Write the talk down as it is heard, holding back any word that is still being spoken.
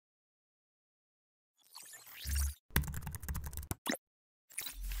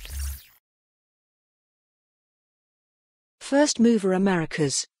First mover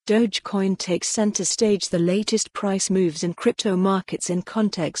Americas, Dogecoin takes center stage. The latest price moves in crypto markets in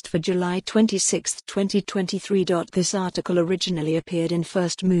context for July 26, 2023. This article originally appeared in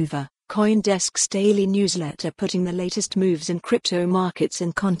First Mover, CoinDesk's daily newsletter, putting the latest moves in crypto markets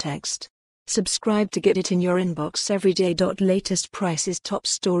in context. Subscribe to get it in your inbox every day. Latest prices. Top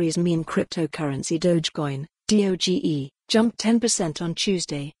stories. Meme cryptocurrency Dogecoin, DOGE, jumped 10% on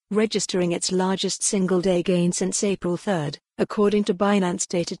Tuesday, registering its largest single-day gain since April 3, according to Binance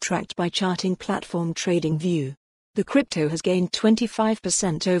data tracked by charting platform TradingView. The crypto has gained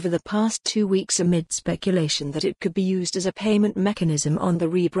 25% over the past 2 weeks amid speculation that it could be used as a payment mechanism on the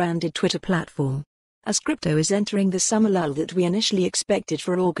rebranded Twitter platform. As crypto is entering the summer lull that we initially expected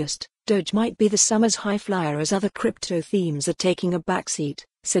for August, Doge might be the summer's high flyer as other crypto themes are taking a backseat,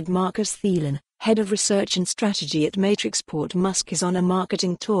 said Marcus Thielen, head of research and strategy at Matrixport. Musk is on a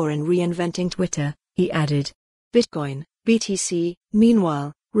marketing tour in reinventing Twitter, he added. Bitcoin, BTC,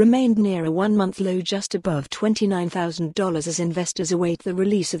 meanwhile, remained near a one-month low just above $29,000 as investors await the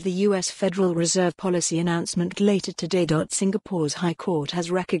release of the U.S. Federal Reserve policy announcement later today. Singapore's High Court has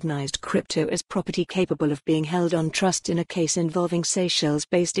recognized crypto as property capable of being held on trust in a case involving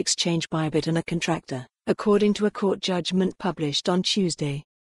Seychelles-based exchange Bybit and a contractor, according to a court judgment published on Tuesday.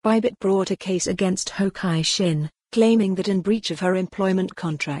 Bybit brought a case against Ho Kai Shin, claiming that in breach of her employment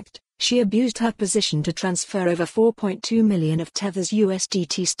contract, she abused her position to transfer over $4.2 million of Tether's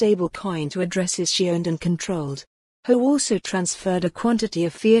USDT stablecoin to addresses she owned and controlled. Ho also transferred a quantity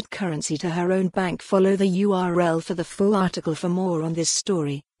of fiat currency to her own bank. Follow the URL for the full article. For more on this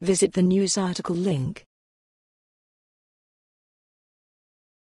story, visit the news article link.